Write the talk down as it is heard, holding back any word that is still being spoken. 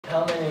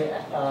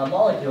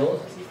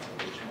molecules,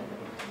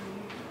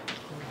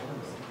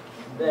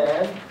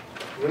 then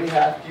we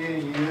have to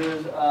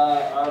use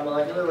our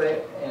molecular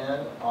weight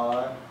and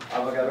our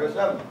Avogadro's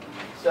number.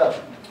 So,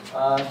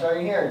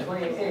 starting here,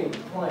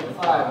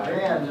 28.5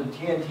 grams of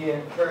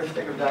TNT per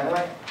stick of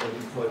dynamite.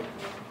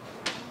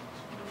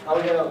 How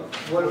we gonna,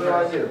 what do we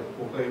want to do?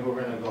 Okay,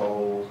 we're gonna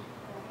go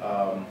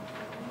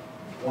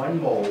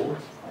 1 mole,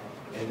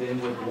 and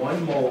then with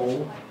 1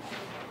 mole,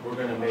 we're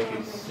gonna make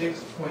it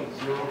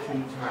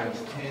 6.02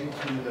 times 10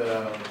 to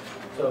the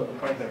So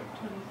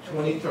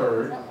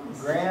 23rd.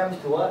 grams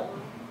to what?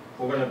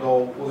 I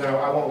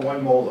want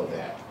 1 mole of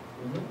that.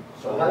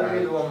 So how do we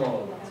do 1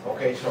 mole?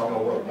 Okay, so I'm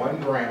gonna put 1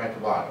 gram at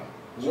the bottom.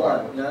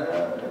 One, no,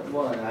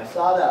 1. I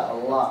saw that a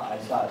lot. I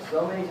saw it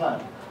so many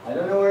times. I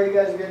don't know where you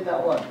guys are getting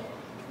that 1.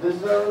 This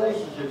is our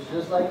relationships,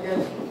 just like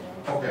this.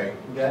 Okay.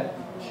 Okay?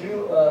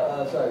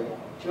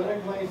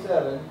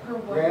 227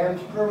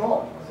 grams per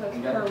mole. So it's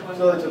Okay? per one.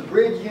 So it's a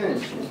bridge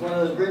unit. It's one of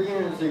those bridge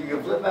units that you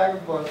can flip back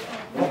and forth.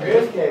 In Okay.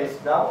 this case,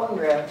 not 1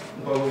 gram.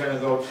 But we're gonna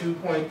go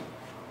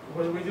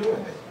what are we doing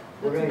then?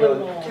 We're going to go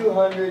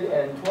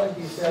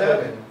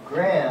 227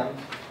 grams.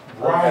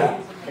 Right.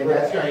 And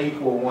That's gonna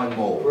equal 1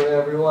 mole. for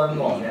every 1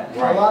 mole. Yeah.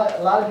 Right.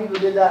 A lot of people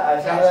did that. I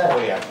saw That's that. the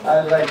way I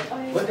was like,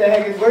 what the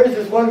heck is, where is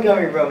this 1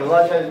 coming from? A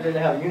lot of times it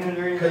didn't have unit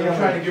or Because anything. I'm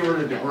trying to get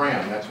rid of the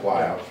gram, that's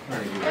why I was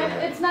trying to get rid of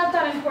it. It's not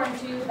that important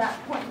to use that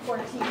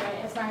 .14,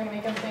 right? It's not gonna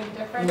make a big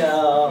difference.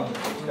 No,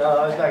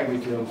 it's not going to be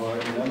too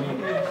important. I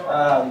mean,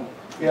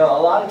 you know,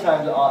 a lot of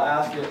times I'll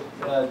ask it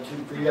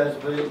for you guys to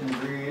put it in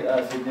 3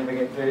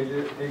 significant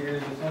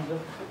figures or something.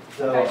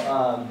 So,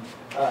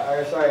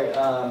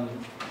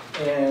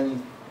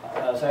 in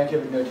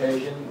scientific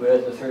notation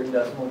with a certain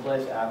decimal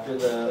place after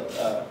the,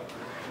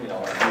 you know,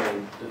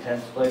 the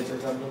 10th place or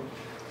something.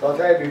 So I'll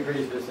try to be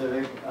pretty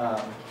specific.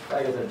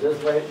 Like I said,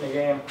 this late in the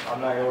game, I'm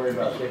not going to worry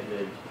about 6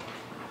 digits.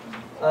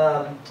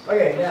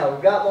 Okay, now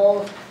we've got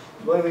moles.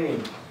 What do we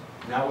need?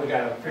 Now we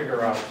gotta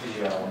figure out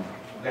we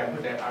gotta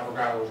put that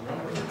Avogadro's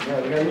number. Yeah,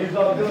 we're going to use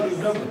all those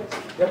numbers.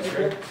 Yep,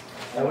 sure.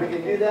 And we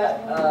can do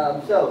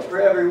that. So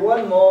for every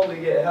 1 mole, we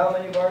get how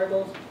many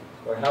particles?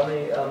 Or how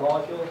many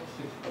molecules?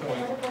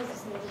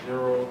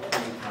 6.02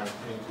 times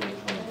 10 to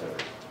the 23rd.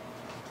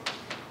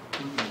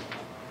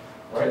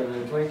 Right, the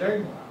 23rd?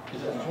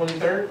 Is it the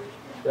 23rd?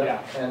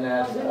 Yeah. And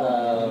that's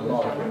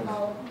molecules.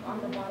 On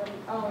the bottom.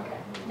 Oh, okay.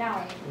 Now I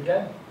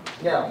Okay?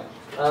 Now,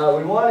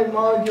 we wanted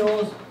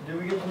molecules. Do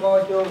we get the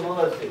molecules? Well,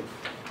 let's see.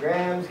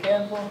 Grams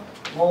cancel,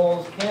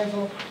 moles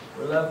cancel.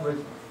 We're left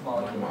with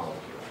molecules.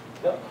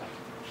 Yep.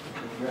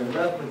 We're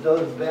left with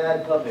those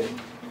bad puppies.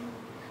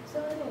 So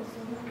it is.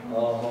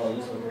 Oh,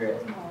 this looks great.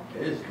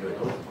 It is good.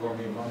 Those are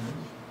gourmet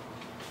muffins.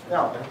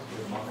 Now, That's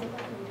good muffin.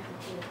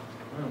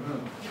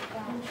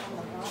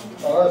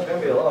 oh, that's going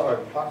to be a lot hard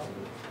to pocket.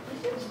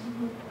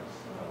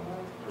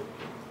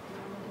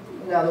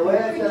 Now, the way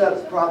I set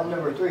up problem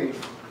number 3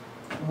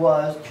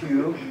 was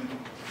to,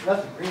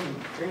 that's a green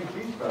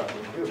cheese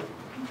problem too.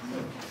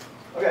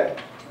 Okay,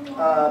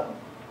 how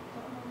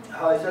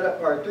I set up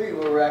part 3,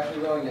 where we're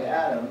actually going to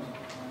atoms,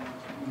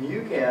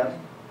 you can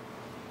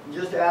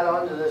just add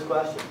on to this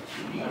question.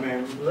 I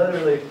mean,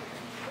 literally,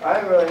 I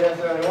don't really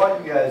necessarily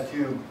want you guys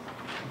to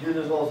do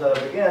this whole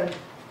setup again,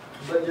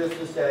 but just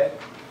to say,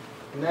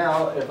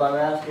 now, if I'm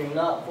asking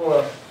not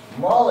for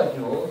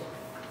molecules,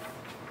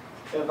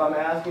 if I'm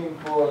asking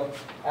for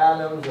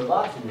atoms of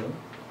oxygen,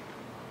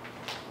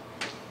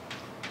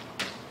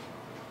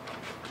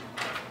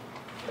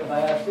 if I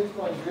have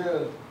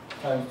 6.0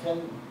 times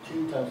 10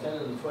 times 10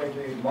 to the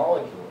 23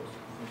 molecules,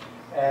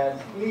 and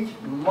each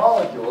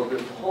molecule,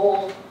 this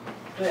whole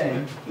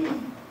thing,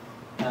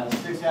 has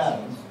 6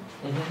 atoms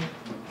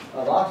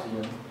of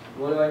oxygen,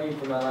 what do I need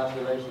for my last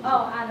relationship?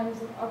 Oh, atoms.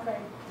 Okay.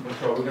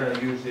 So we're gonna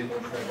use it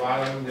at the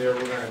bottom there,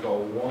 we're gonna go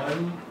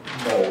 1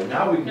 mole.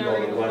 Now we can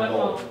go to 1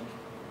 mole.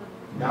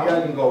 Now we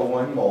can go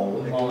 1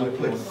 mole, and we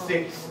put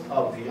 6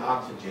 of the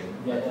oxygen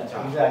at the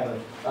top. Exactly.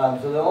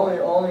 So the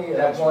only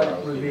That's what I point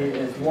was would be getting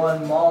at. is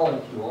 1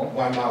 molecule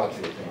 1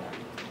 molecule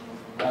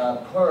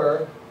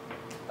per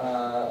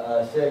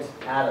 6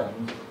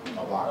 atoms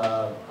of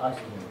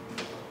oxygen.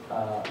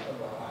 of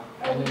oxygen.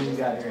 And then you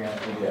got your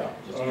answer. Yeah.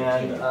 just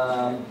And,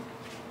 continue.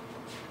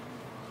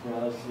 yeah,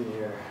 let's see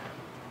here.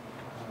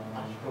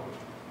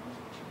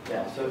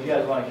 Yeah, so if you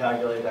guys want to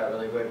calculate that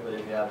really quick, but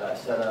if you have that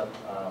set up,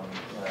 you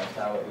know, that's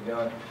not what you're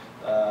doing.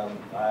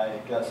 I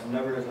got some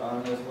numbers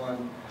on this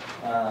one.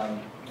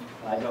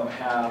 I don't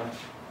have,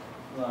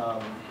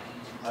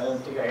 I don't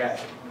think I got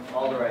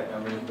all the right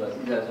numbers, but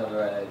you guys have the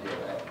right idea,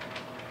 right?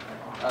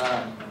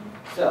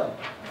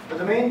 But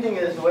the main thing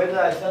is, the way that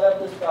I set up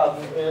this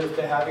problem is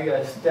to have you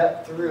guys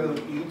step through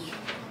each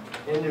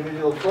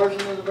individual portion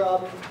of the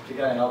problem to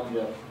kind of help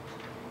you,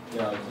 you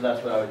know, so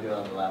that's what I would do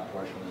on the last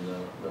portion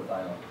of the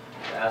final.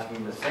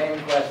 Asking the same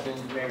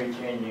questions, maybe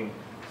changing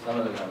some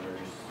of the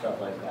numbers,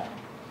 stuff like that.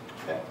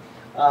 Okay.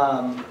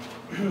 All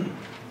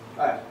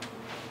right.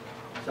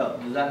 So,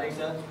 does that make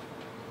sense?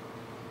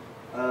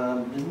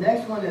 The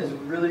next one is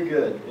really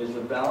good. It's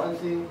a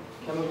balancing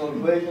chemical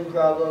equation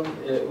problem.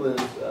 It was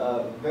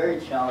a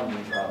very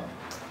challenging problem.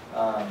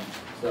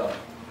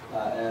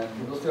 And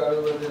we'll start a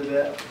little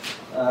bit.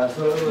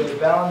 So it was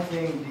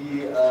balancing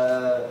the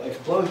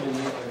explosion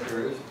that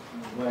occurs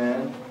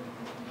when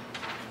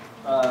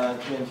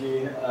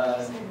TNT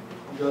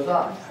goes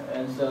off.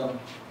 And so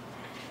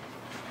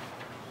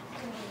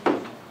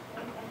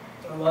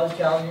it was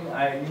challenging.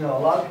 A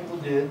lot of people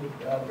did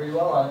pretty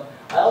well on it.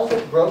 I also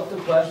broke the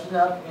question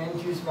up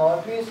into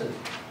smaller pieces.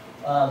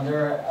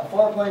 There are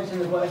 4 points in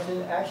the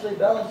question. Actually,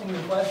 balancing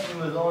the question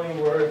was only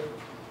worth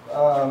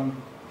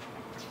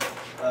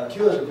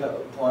 2 of the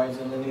points,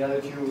 and then the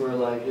other 2 were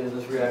like, is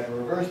this reaction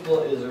reversible?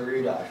 Is it a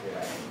redox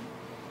reaction?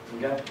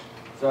 Okay?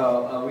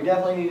 So we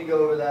definitely need to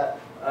go over that.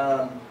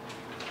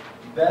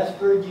 Best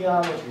for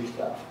geometry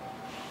stuff.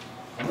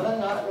 I'm going to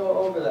not go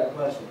over that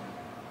question.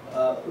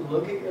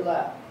 Look at your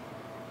lab.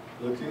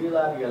 Look through your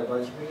lab. You got a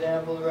bunch of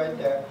examples right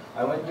there.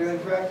 I went through and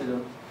corrected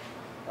them.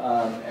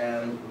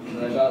 And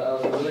I thought that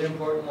was a really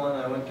important one.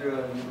 I went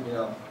through and,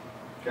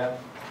 okay.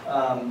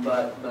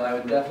 But I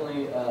would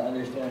definitely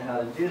understand how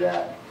to do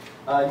that.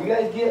 You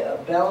guys get a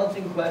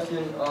balancing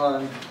question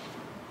on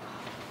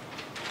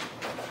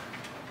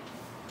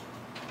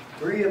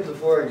 3 of the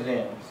 4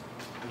 exams.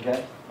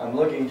 Okay, I'm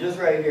looking just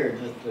right here.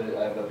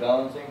 I have a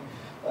balancing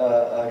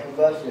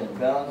combustion,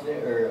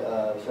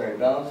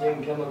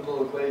 balancing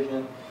chemical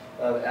equation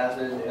of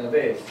acid and a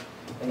base,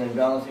 and then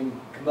balancing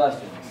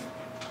combustion.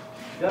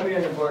 It's gonna be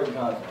an important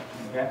concept.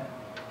 Okay.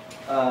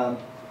 All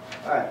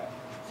right.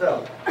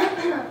 So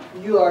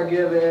you are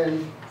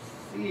given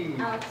C.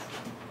 Alex.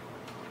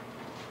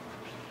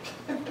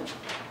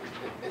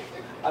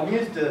 I'm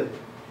used to.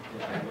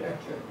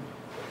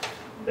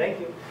 Thank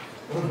you.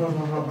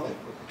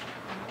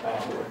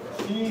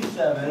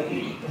 C7,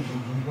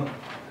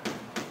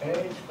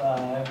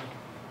 H5,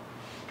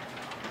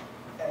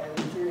 and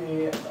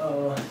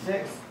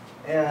 3O6,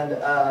 and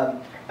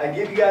I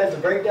give you guys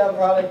the breakdown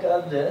product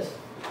of this,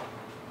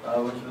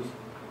 which was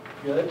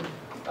good.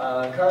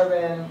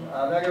 Carbon,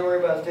 I'm not going to worry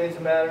about states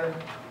of matter.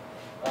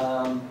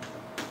 Carbon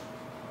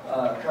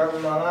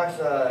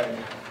monoxide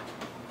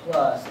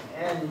plus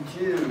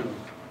N2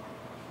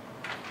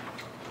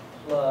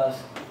 plus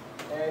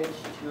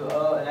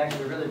H2O, and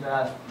actually really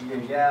fast, you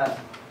get gas,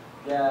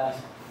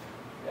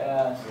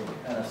 and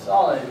a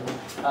solid.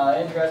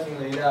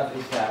 Interestingly enough,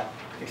 is that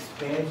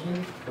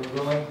expansion of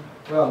going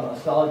from a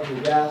solid to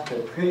a gas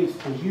that creates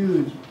a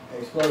huge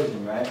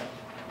explosion, right?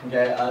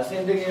 Okay,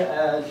 same thing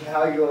as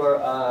how your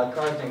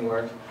car thing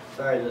works.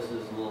 Sorry, this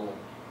is a little,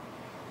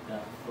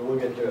 but we'll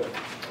get through it.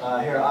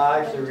 Here,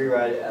 I'll actually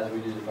rewrite it as we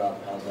do the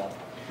problem. How's that?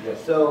 Yes.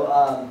 So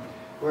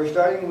we're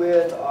starting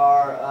with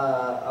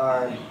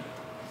our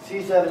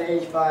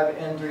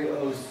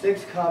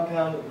C7H5N3O6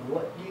 compound.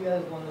 What do you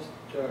guys want to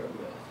start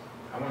with?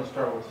 I'm going to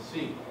start with the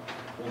C.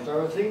 We'll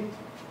start with C?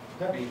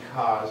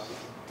 Because,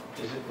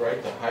 is it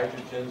right, the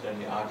hydrogens and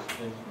the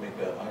oxygens make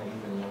an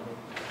uneven number?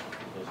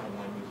 Does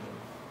someone use it?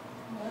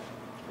 What?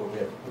 But we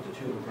have to put the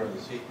 2 in front of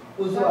the C.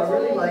 Well, so I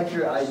really like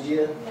your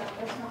idea, Yeah,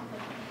 that's not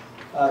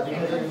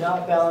because you're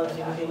not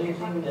balancing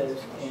anything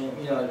that's,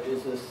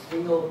 it's a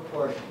single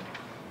portion.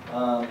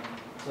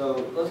 So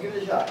let's give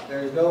it a shot.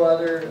 There's no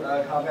other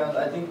compounds.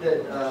 I think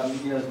that,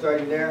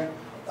 starting there,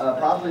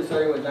 possibly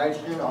starting with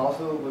nitrogen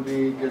also would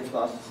be good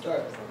spots to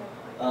start.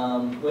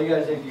 What do you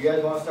guys think? Do you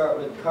guys want to start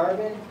with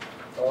carbon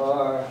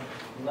or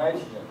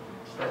nitrogen?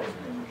 Start with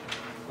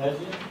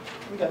Nitrogen?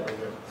 Okay.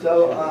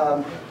 So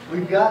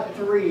we've got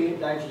 3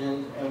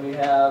 nitrogens, and we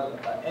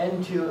have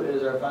N2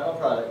 is our final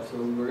product, so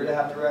we're going to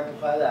have to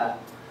rectify that.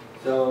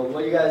 So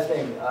what do you guys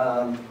think?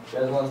 You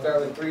guys want to start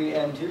with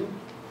 3N2?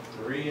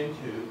 3 and 2.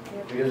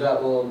 Because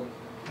that will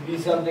be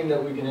something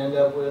that we can end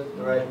up with,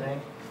 the right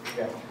thing.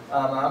 Okay.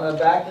 I'm going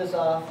to back this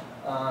off.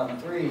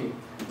 3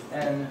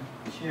 and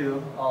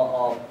 2.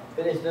 I'll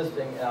finish this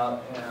thing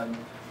out and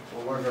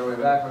we'll work our way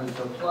backwards.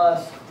 So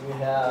plus we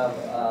have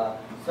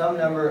some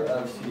number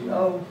of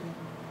CO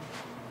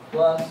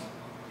plus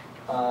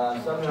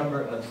some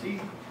number of C,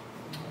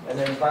 and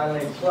then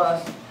finally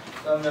plus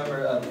some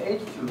number of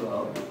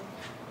H2O.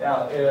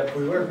 Now, if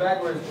we work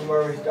backwards from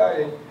where we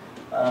started,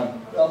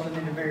 we also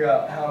need to figure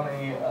out how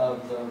many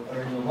of the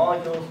original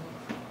molecules.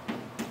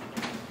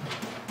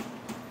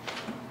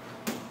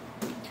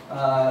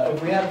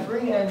 If we have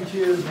 3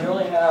 N2s, we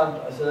only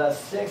have, so that's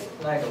 6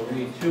 nitrogen.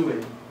 We need 2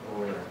 in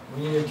over there.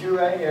 We need a 2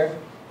 right here.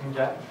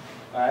 Okay.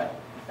 All right.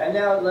 And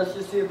now let's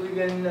just see if we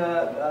can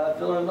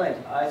fill in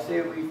blanks. I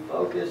say we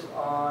focus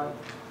on.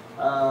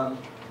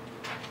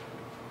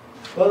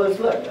 Well, let's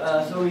look.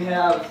 So we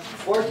have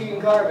 14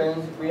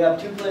 carbons. We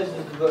have 2 places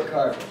to put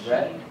carbons,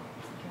 right?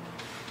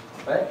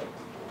 Right?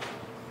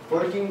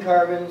 14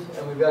 carbons,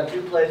 and we've got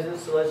 2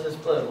 places, so let's just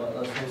split one.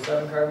 Let's say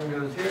 7 carbon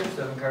goes here,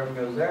 7 carbon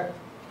goes there.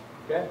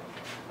 Okay?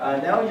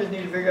 Now we just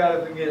need to figure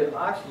out if we get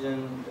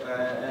oxygen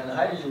and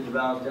hydrogen to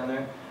balance down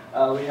there.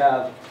 We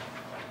have,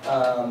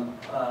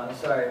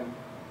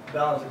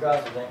 balance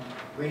across the thing.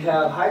 We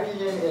have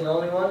hydrogen in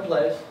only one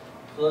place,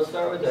 so let's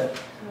start with that.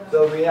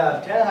 So if we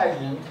have 10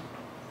 hydrogens,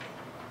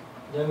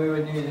 Then we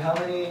would need how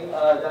many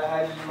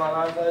dihydrogen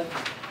monoxides?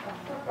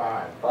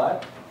 5.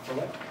 5?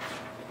 Okay.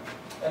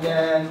 And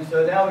then,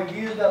 so now we've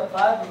used up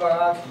 5 of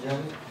our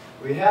oxygens.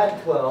 We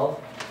had 12.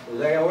 Is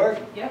that gonna work?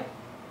 Yep.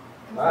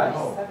 Alright.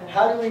 No. 7.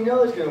 How do we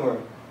know it's gonna work?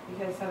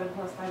 Because 7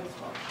 plus 5 is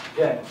 12.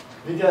 Okay,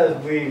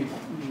 because we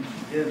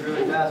did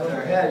really fast in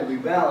our head, we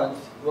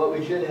balanced what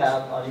we should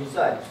have on each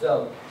side.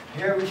 So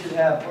here we should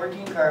have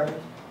 14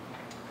 carbons,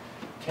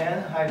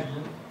 10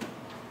 hydrogens,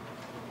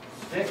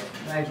 6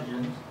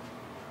 nitrogens,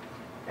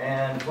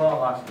 and 12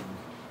 oxygens.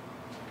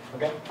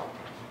 Okay?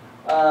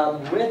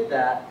 With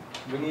that,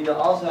 we need to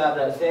also have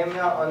that same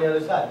amount on the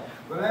other side.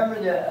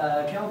 Remember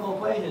that chemical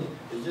equation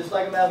is just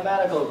like a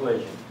mathematical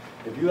equation.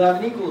 If you have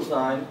an equal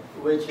sign,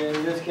 which in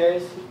this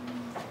case,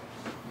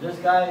 this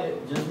guy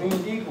it just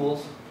means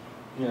equals,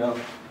 you know,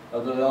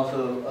 although it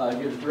also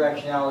gives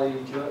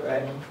directionality to it,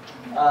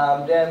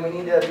 right? Then we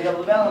need to be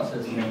able to balance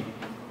this thing.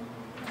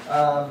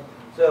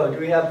 So do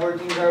we have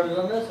 14 carbons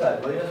on this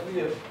side? Well, yes, we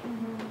do.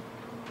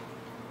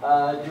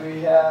 Do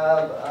we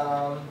have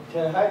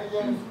 10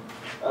 hydrogens?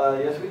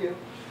 Yes, we do.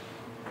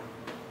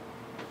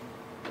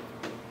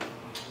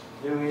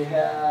 Do we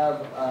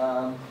have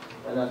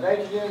enough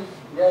nitrogen?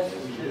 Yes,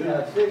 we should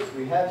have 6.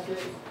 We have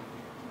 6.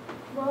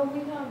 Well, we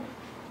have,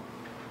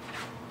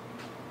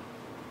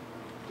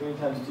 3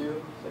 times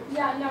 2, 6.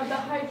 yeah, no, the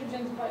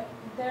hydrogens, but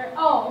they're,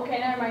 oh, okay,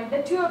 never mind.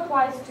 The 2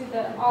 applies to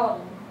the, all of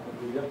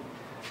them.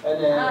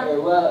 And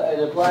then, well, it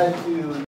applies to